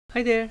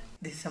Hi there,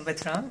 this is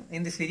Sambit Ram.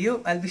 In this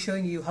video, I'll be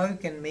showing you how you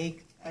can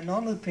make a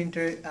normal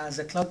printer as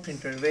a cloud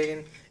printer,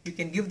 wherein you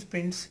can give the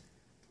prints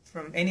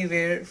from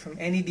anywhere, from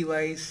any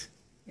device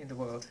in the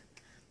world.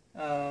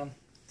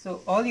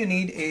 So all you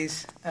need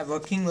is a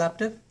working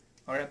laptop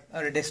or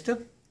a desktop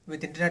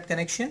with internet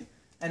connection,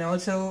 and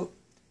also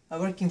a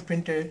working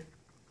printer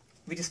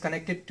which is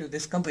connected to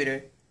this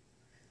computer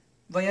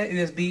via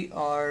USB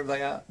or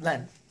via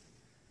LAN.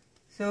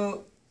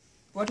 So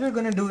what we're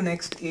going to do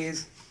next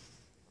is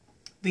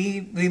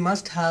we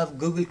must have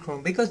Google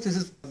Chrome, because this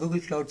is Google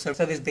Cloud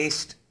service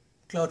based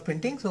cloud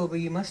printing, so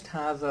we must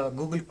have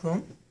Google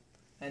Chrome,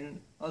 and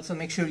also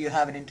make sure you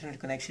have an internet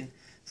connection.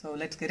 So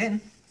let's get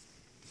in.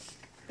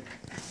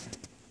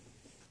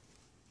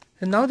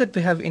 So now that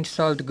we have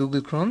installed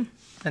Google Chrome,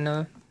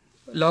 and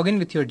log in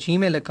with your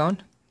Gmail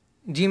account.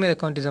 Gmail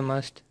account is a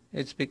must.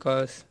 It's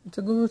because it's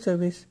a Google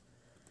service.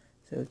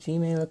 So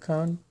Gmail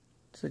account.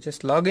 So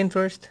just log in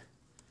first.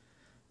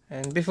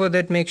 And before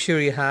that, make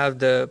sure you have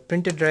the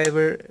printer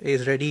driver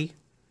is ready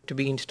to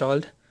be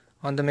installed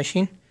on the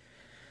machine.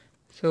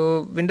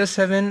 So Windows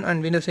 7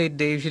 and Windows 8,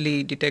 they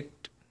usually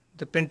detect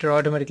the printer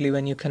automatically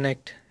when you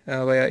connect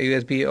via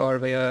USB or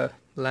via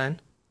LAN.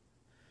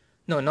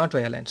 No, not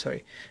via LAN,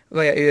 sorry,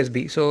 via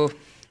USB. So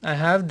I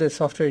have the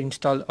software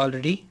installed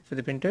already for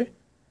the printer,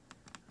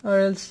 or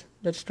else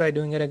let's try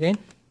doing it again.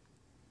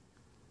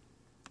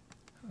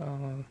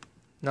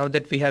 Now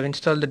that we have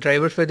installed the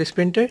driver for this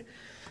printer,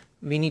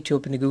 we need to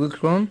open the Google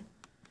Chrome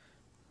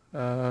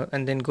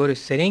and then go to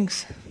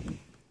settings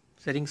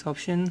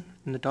option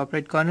in the top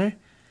right corner,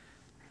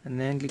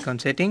 and then click on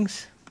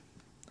settings,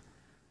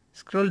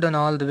 scroll down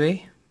all the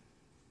way,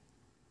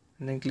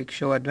 and then click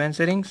show advanced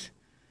settings,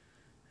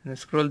 and then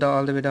scroll down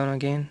all the way down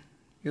again.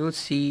 You will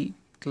see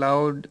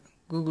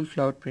Google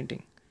Cloud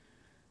Printing.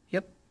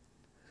 Yep.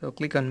 So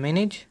click on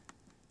manage.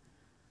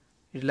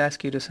 It will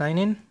ask you to sign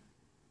in.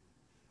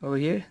 Over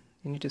here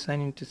you need to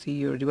sign in to see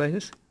your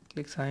devices.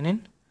 Click sign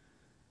in.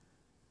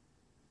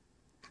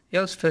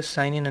 You'll first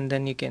sign in, and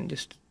then you can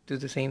just do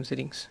the same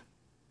settings.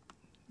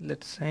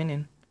 Let's sign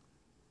in.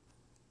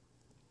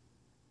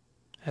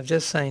 I've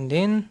just signed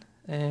in,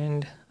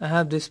 and I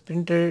have this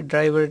printer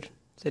driver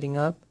setting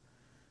up.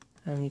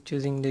 I'm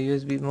choosing the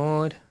USB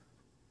mode,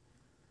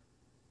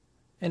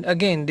 and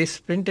again, this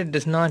printer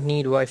does not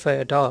need Wi-Fi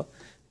at all.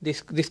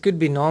 This could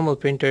be normal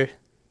printer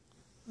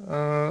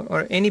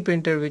or any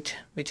printer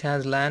which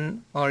has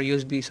LAN or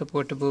USB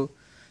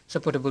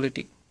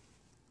supportability.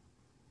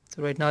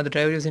 So right now the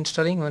driver is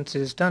installing. Once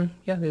it is done,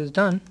 yeah, it is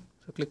done.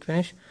 So click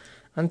finish,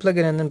 unplug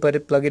it, and then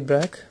plug it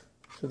back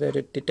so that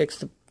it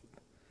detects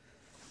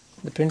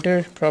the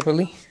printer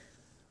properly.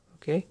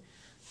 Okay,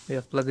 we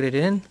have plugged it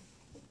in,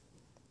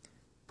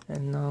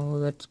 and now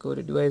let's go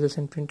to devices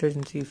and printers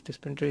and see if this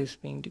printer is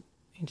being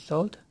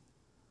installed.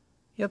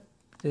 Yep,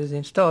 this is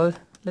installed.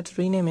 Let's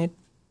rename it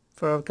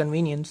for our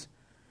convenience.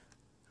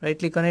 Right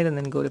click on it and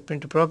then go to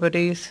printer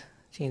properties,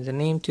 change the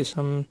name to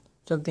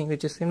something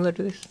which is similar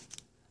to this.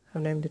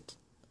 I've named it.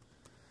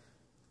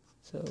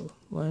 So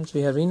once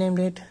we have renamed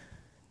it,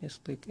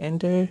 just click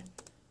enter.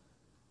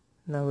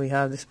 Now we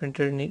have this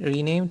printer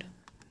renamed.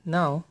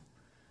 Now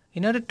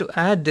in order to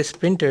add this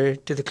printer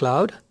to the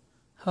cloud,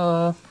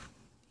 you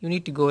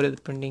need to go to the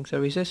printing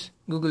services,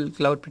 Google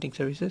Cloud Printing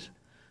Services,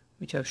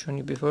 which I've shown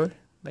you before,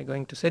 by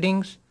going to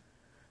settings,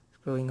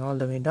 scrolling all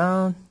the way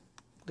down,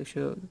 click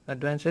show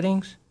advanced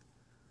settings,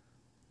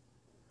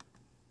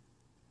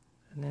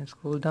 and then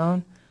scroll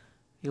down.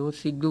 You will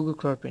see Google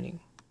Cloud Printing.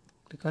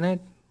 Click on it,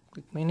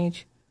 click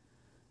manage,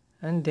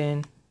 and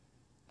then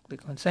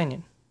click on sign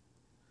in.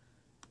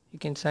 You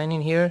can sign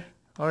in here,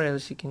 or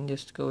else you can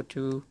just go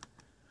to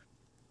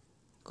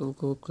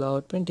Google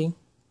Cloud Printing,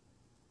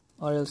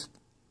 or else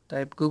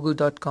type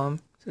google.com.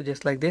 So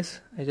just like this,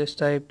 I just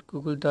typed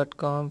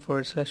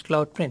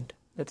google.com/cloudprint.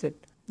 That's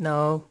it.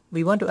 Now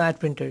we want to add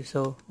printers,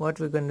 so what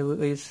we're going to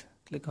do is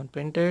click on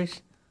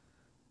printers,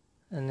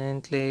 and then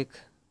click,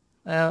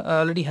 I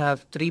already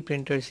have 3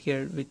 printers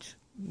here which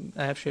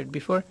I have shared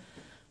before,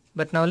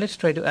 but now let's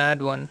try to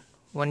add one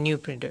new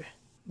printer.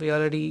 We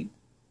already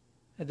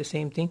had the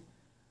same thing,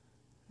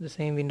 the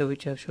same window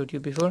which I've showed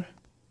you before.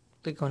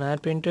 Click on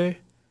add printer.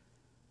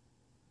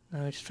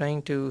 Now it's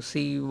trying to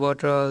see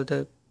what are all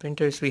the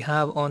printers we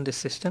have on this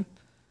system.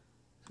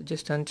 So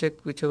just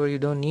uncheck whichever you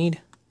don't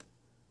need.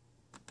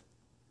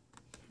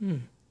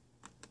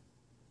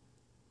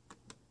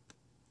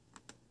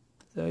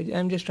 So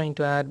I'm just trying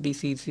to add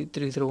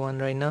BC301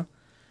 right now.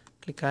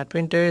 Click add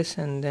printers,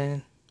 and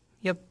then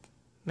yep,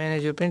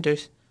 manage your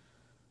printers.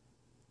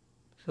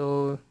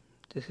 So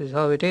this is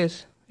how it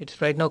is.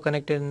 It's right now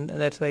connected, and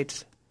that's why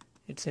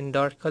it's in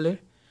dark color.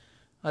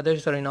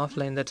 Others are in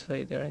offline, that's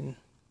why they're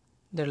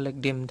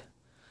like dimmed.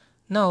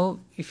 Now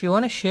if you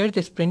want to share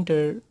this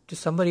printer to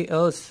somebody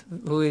else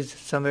who is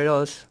somewhere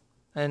else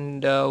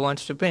and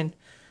wants to print,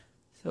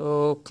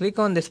 so click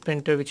on this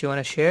printer which you want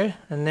to share,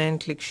 and then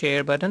click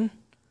share button,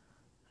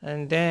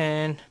 and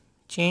then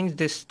change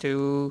this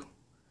to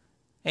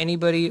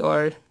anybody,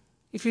 or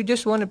if you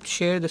just want to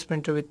share this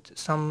printer with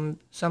some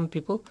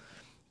people,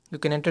 You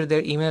can enter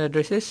their email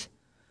addresses,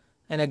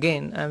 and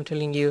again I'm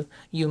telling you,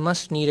 you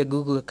must need a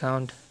Google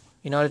account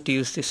in order to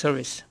use this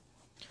service.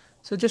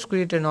 So just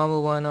create a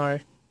normal one,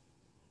 or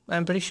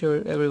I'm pretty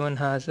sure everyone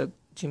has a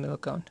Gmail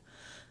account.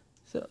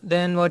 So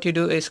then what you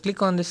do is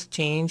click on this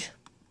change.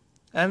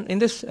 In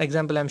this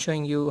example I'm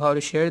showing you how to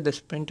share this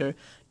printer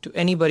to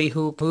anybody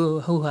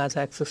who has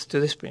access to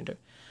this printer,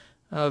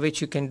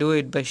 which you can do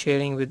it by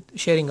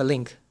sharing a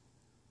link.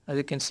 As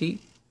you can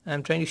see,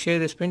 I'm trying to share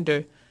this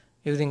printer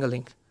using a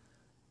link.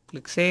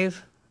 Click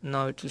save.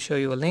 Now it will show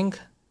you a link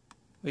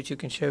which you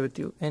can share with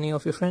any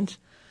of your friends.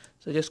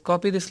 So just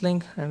copy this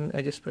link, and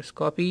I just press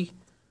copy,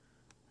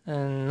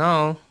 and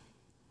now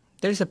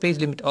there is a page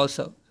limit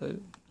also, so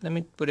let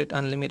me put it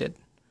unlimited,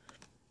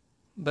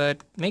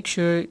 but make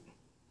sure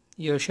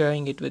you're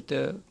sharing it with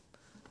the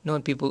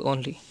known people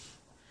only,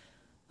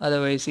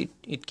 otherwise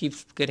it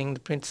keeps getting the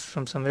prints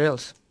from somewhere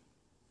else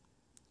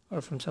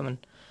or from someone.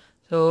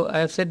 So I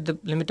have set the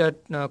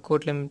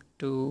quota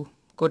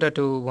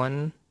to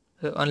 1,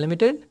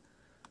 unlimited.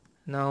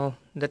 Now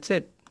that's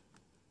it.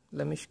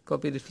 Let me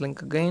copy this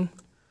link again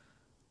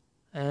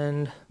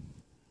and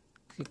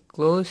click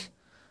close.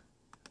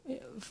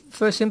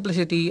 For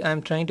simplicity,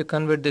 I'm trying to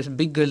convert this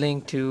bigger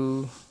link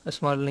to a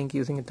smaller link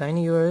using a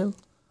tiny URL,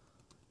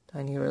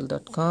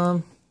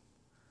 tinyurl.com.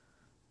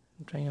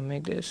 I'm trying to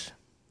make this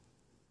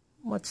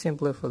much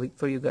simpler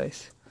for you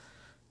guys.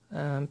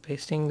 I'm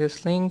pasting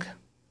this link.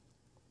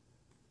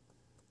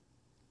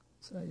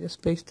 So I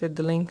just pasted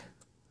the link.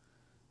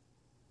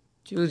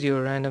 Choose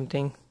your random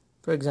thing.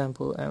 For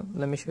example,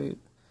 let me show you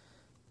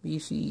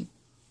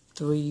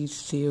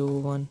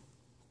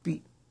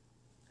BC301P.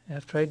 I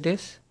have tried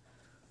this.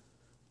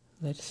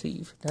 Let's see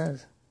if it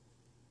does.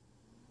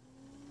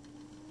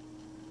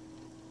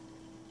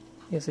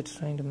 Yes, it's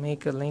trying to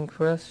make a link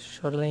for us,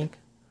 short link.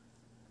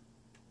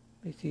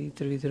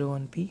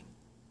 BC301P.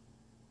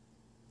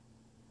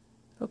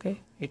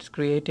 Okay, it's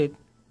created.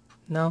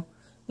 Now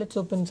let's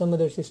open some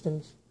other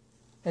systems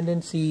and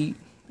then see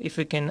if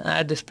we can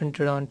add this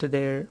printer onto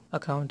their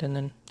account, and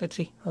then let's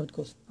see how it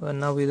goes. Well,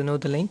 now we know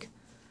the link,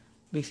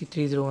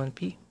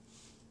 BC301P.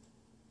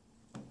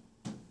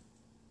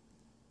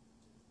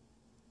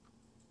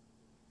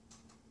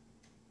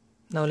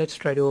 Now let's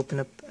try to open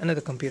up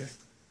another computer.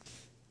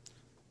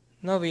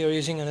 Now we are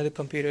using another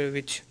computer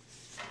which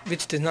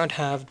does not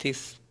have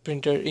this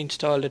printer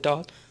installed at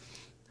all,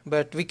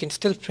 but we can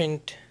still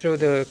print through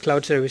the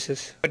cloud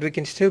services. But we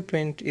can still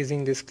print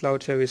using this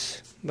cloud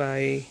service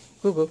by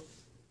Google.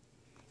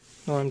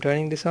 Now I'm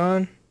turning this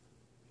on.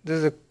 This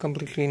is a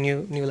completely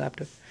new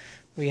laptop.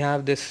 We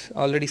have this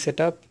already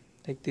set up,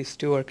 like these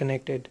two are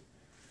connected.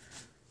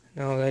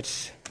 Now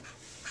let's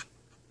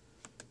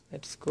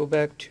go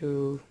back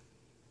to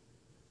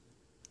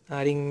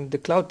adding the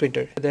cloud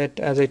printer. That,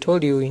 as I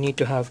told you, you need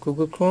to have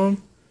Google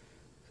Chrome.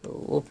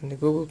 So open the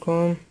Google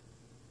Chrome.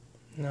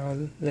 Now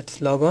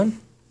let's log on.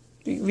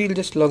 We'll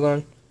just log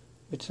on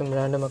with some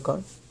random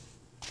account.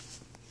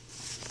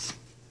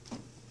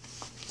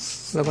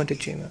 Log on to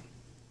Gmail.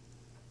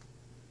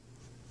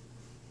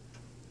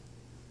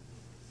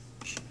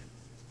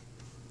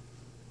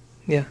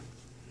 Yeah,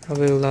 now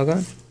we'll log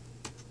on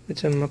with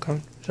some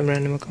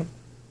random account.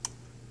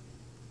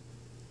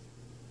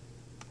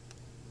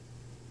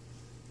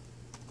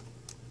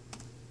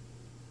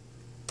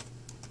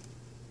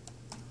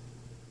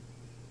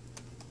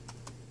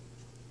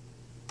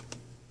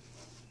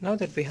 Now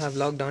that we have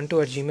logged on to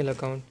our Gmail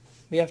account,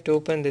 we have to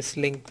open this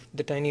link,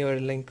 the tiny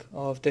URL link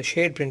of the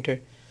shared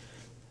printer,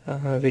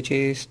 which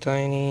is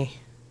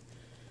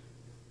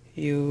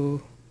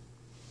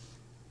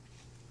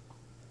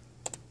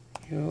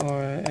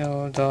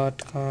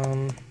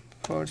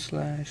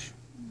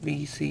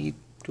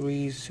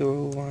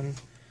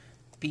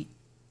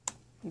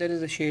That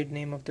is the shared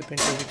name of the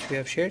printer which we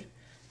have shared.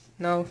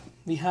 Now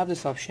we have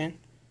this option.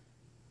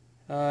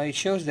 It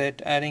shows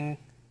that adding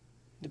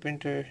the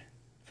printer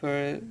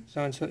for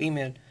so-and-so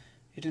email,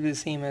 it will be the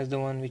same as the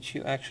one which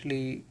you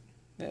actually,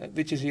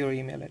 which is your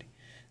email ID.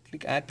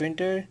 Click add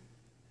printer,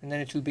 and then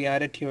it will be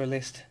added to your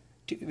list,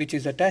 which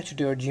is attached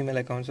to your Gmail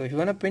account. So if you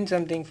want to print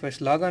something, first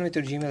log on with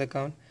your Gmail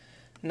account.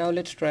 Now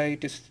let's try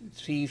to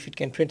see if it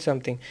can print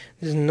something.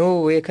 There's no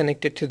way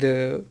connected to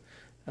the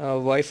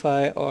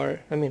Wi-Fi,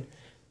 or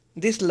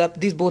these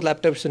both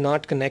laptops are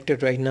not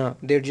connected right now.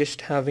 They're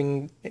just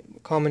having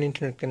common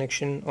internet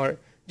connection, or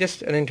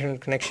just an internet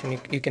connection,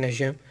 you can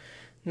assume.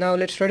 Now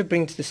let's try to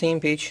print the same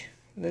page.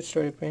 Let's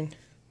try to print.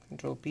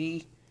 Control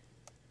P,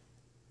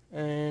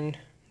 and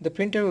the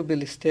printer will be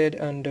listed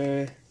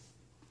under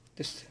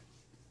this,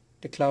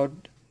 the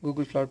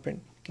Google Cloud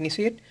Print. Can you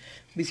see it?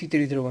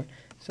 BC301.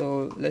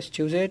 So let's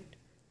choose it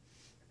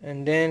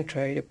and then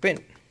try to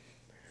print.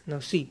 Now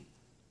see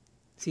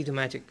the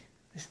magic.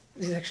 This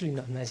is actually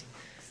not magic.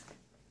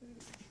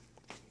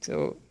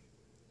 So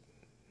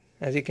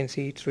as you can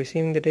see, it's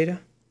receiving the data.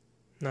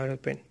 Now it'll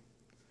print.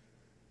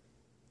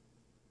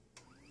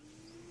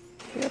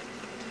 Yep.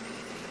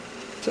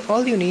 So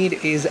all you need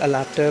is a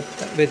laptop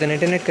with an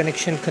internet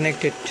connection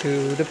connected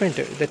to the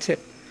printer. That's it.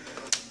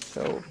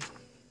 So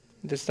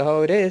this is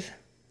how it is.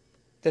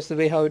 That's the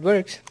way how it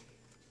works.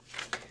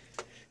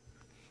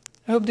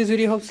 I hope this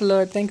video helps a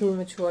lot. Thank you very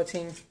much for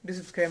watching. Do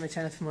subscribe my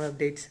channel for more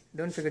updates.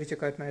 Don't forget to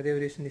check out my other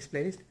videos in this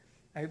playlist.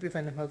 I hope you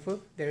find them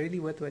helpful. They're really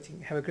worth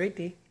watching. Have a great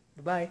day.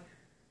 Bye-bye.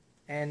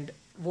 And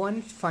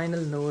one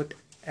final note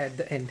at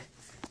the end.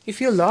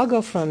 If you log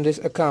off from this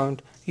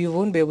account, you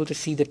won't be able to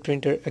see that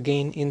printer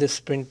again in this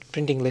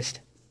printing list.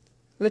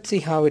 Let's see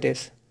how it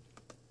is.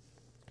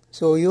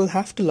 So you'll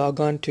have to log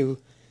on to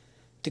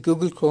the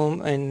Google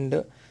Chrome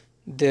and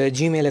the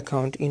Gmail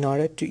account in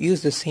order to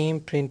use the same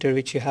printer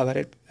which you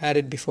have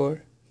added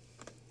before.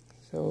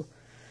 So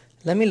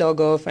let me log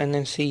off and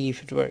then see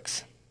if it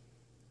works.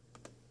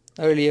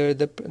 Earlier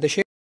the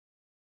shape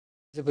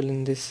was visible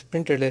in this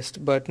printer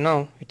list, but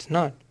now it's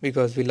not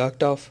because we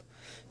logged off.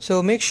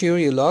 So make sure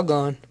you log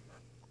on.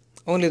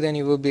 Only then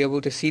you will be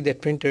able to see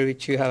that printer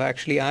which you have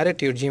actually added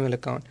to your Gmail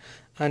account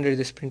under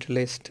this printer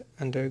list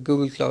under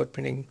Google Cloud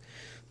Printing,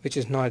 which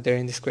is not there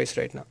in this quiz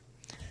right now.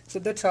 So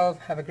that's all.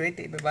 Have a great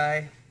day. Bye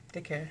bye.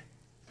 Take care.